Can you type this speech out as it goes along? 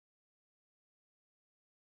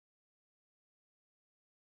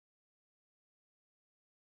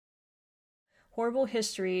Horrible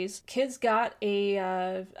Histories. Kids got a,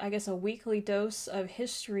 I guess a weekly dose of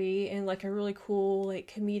history in like a really cool, like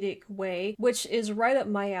comedic way, which is right up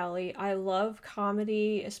my alley. I love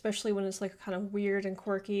comedy, especially when it's like kind of weird and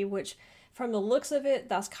quirky, which from the looks of it,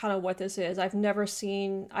 that's kind of what this is. I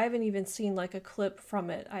haven't even seen like a clip from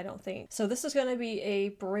it, I don't think. So this is going to be a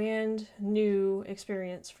brand new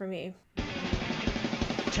experience for me.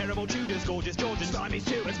 Terrible Tudors, gorgeous Georgians, slimy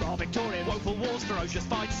Stuarts, more Victorian, woeful wars, ferocious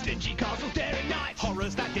fights, stingy castles, daring knights,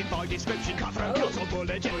 horrors that defy description, cutthroat girls or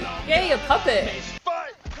bullet. Yay, a puppet!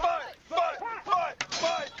 Fight! Fight! Fight! Fight!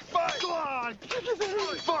 Fight! Fight! Go on!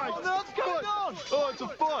 Fight! What's going on? Oh, it's a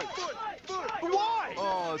fight! Why?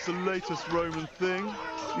 Oh, it's the latest Roman thing.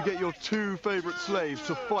 You get your 2 favourite slaves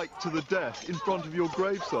to fight to the death in front of your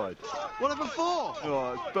graveside. Whatever for?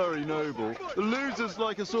 Oh, it's very noble. The loser's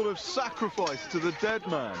like a sort of sacrifice to the dead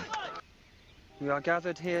man. We are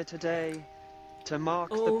gathered here today to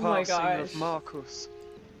mark the passing of Marcus.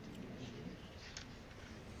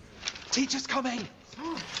 Teacher's coming!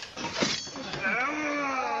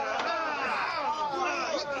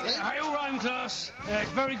 Hail Rome, class. It's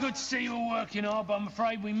very good to see you all working hard, but I'm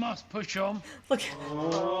afraid we must push on. Look,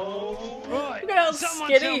 Right. look at how Someone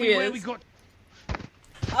skinny tell he me where is. we got...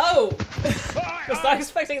 Oh! Was not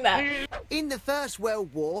expecting that. In the First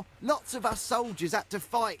World War, lots of us soldiers had to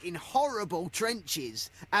fight in horrible trenches,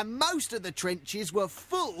 and most of the trenches were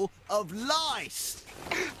full of lice.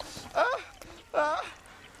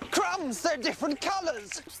 Crumbs, they're different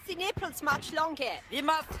colours. The nipples much longer. You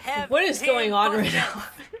must have. What is going on right now?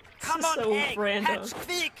 Come This is on, so egg. random. Hatch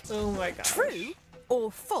quick. Oh my god. True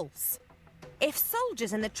or false? If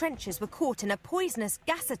soldiers in the trenches were caught in a poisonous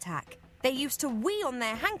gas attack, they used to wee on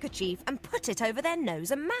their handkerchief and put it over their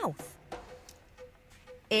nose and mouth.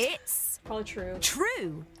 It's Probably true.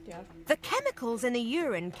 true. Yeah. The chemicals in the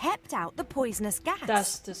urine kept out the poisonous gas.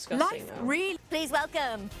 That's disgusting, Life though. really... Please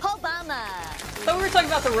welcome Obama. I thought we were talking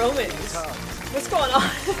about the Romans. What's going on?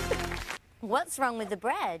 What's wrong with the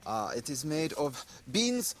bread? It is made of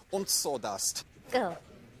beans and sawdust. Oh.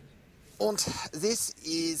 And this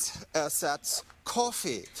is Ersatz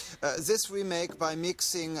coffee. This we make by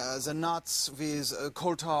mixing the nuts with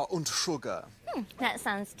coal tar and sugar. That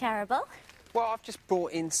sounds terrible. Well, I've just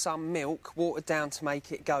brought in some milk, watered down to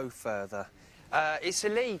make it go further. It's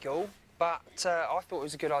illegal, but I thought it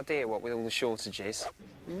was a good idea, what with all the shortages.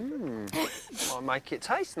 Might make it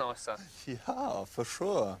taste nicer. Yeah, for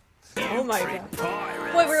sure. Oh my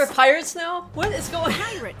god. Wait, we're pirates now? What is going on?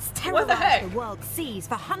 Pirates What the heck? terrorised the world's seas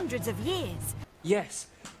for hundreds of years. Yes,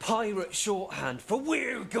 pirate shorthand for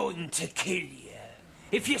we're going to kill you.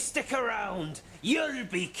 If you stick around, you'll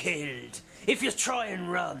be killed. If you try and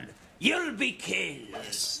run, you'll be killed.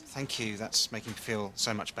 Yes, thank you. That's making me feel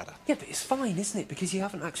so much better. Yeah, but it's fine, isn't it? Because you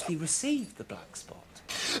haven't actually received the black spot.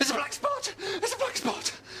 It's a black spot! It's a black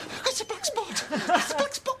spot! It's a black spot! It's a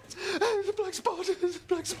black spot! It's a black spot! It's a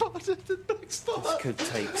black spot! It's a black spot! This could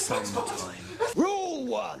take some time. Rule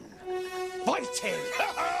 1. Fighting.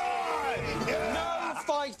 No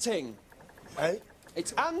fighting. Eh?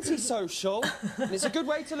 It's antisocial, and it's a good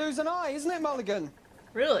way to lose an eye, isn't it, Mulligan?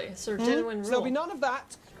 Really? It's a genuine rule. So there'll be none of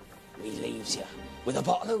that. We leaves you with a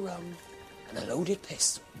bottle of rum and a loaded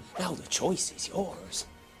pistol. Now the choice is yours.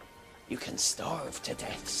 You can starve to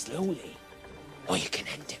death slowly, or you can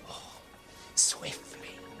end it all swiftly.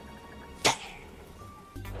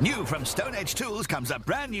 New from Stone Age Tools comes a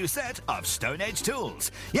brand new set of Stone Age tools.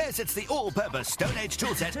 Yes, it's the all-purpose Stone Age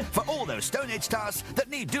tool set for all those Stone Age tasks that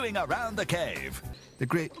need doing around the cave. The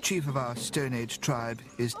great chief of our Stone Age tribe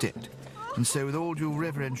is dead, and so with all due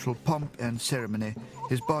reverential pomp and ceremony,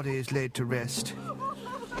 his body is laid to rest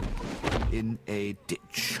in a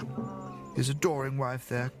ditch. His adoring wife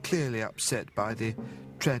there, clearly upset by the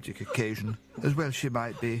tragic occasion, as well she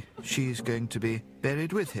might be, she's going to be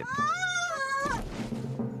buried with him.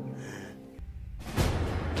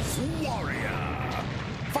 Warrior,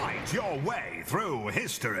 fight your way through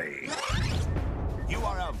history. You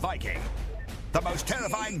are a Viking, the most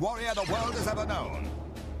terrifying warrior the world has ever known.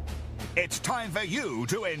 It's time for you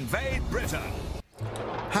to invade Britain.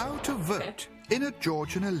 How to vote in a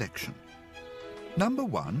Georgian election. Number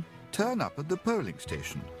 1, turn up at the polling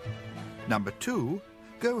station. Number 2,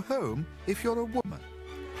 go home if you're a woman.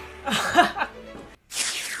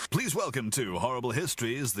 Please welcome to Horrible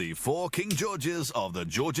Histories, the 4 King Georges of the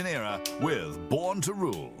Georgian era with Born to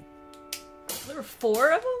Rule. There were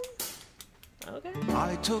 4 of them? Okay.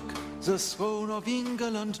 I took the throne of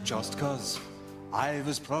England just 'cause I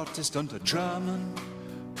was Protestant, a German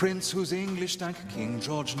prince whose English thank King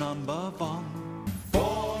George #1.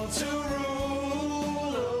 Born to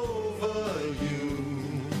rule over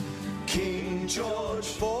you, King George.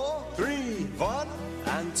 4, 3, 1.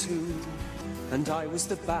 and I was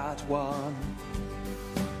the bad one.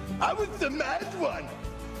 I was the mad one.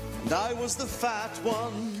 And I was the fat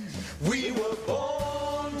one. We were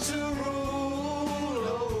born to rule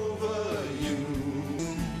over you.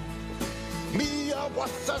 Me, I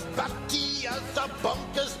was as batty as a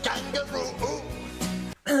bonkers kangaroo.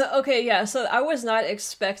 Okay, yeah, so I was not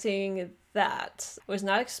expecting that. I was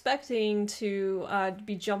not expecting to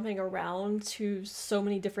be jumping around to so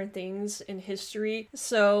many different things in history.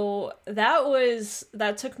 So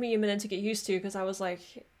that took me a minute to get used to, because I was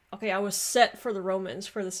like, okay, I was set for the Romans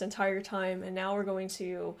for this entire time, and now we're going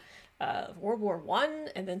to World War I,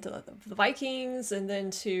 and then to the Vikings, and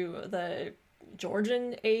then to the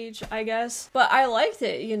Georgian age, I guess. But I liked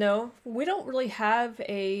it, you know. We don't really have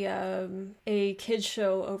a kids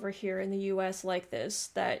show over here in the US like this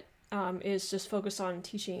that is just focused on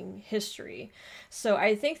teaching history. So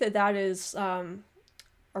I think that is a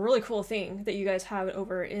really cool thing that you guys have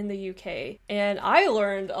over in the UK. And I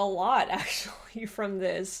learned a lot actually from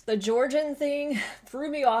this. The Georgian thing threw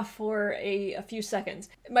me off for a few seconds.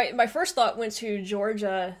 My first thought went to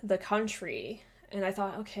Georgia, the country. And I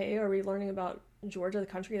thought, okay, are we learning about Georgia, the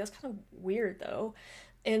country? That's kind of weird, though.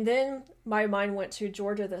 And then my mind went to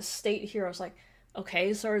Georgia, the state here. I was like,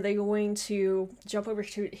 okay, so are they going to jump over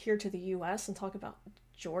here to the US and talk about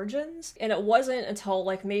Georgians? And it wasn't until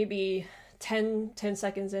like maybe 10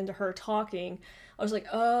 seconds into her talking, I was like,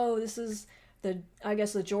 oh, this is I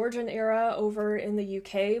guess the Georgian era over in the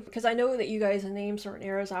UK, because I know that you guys name certain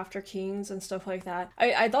eras after kings and stuff like that.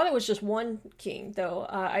 I thought it was just one king, though.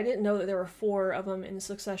 I didn't know that there were 4 of them in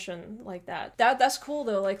succession like that. That's cool,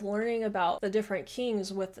 though, like learning about the different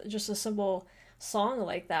kings with just a simple song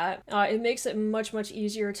like that. It makes it much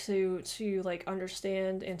easier to like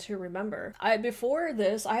understand and to remember. Before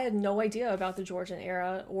this, I had no idea about the Georgian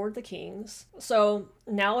era or the kings, so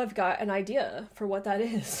now I've got an idea for what that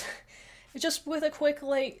is. It's just with a quick,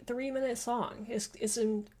 like, 3-minute song. It's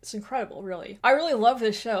incredible, really. I really love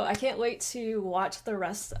this show. I can't wait to watch the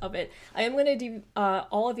rest of it. I am going to do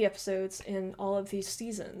all of the episodes in all of these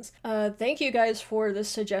seasons. Thank you guys for this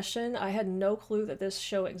suggestion. I had no clue that this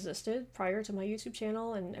show existed prior to my YouTube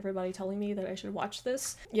channel and everybody telling me that I should watch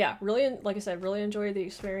this. Yeah, really, like I said, really enjoyed the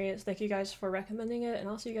experience. Thank you guys for recommending it, and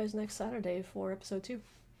I'll see you guys next Saturday for episode 2.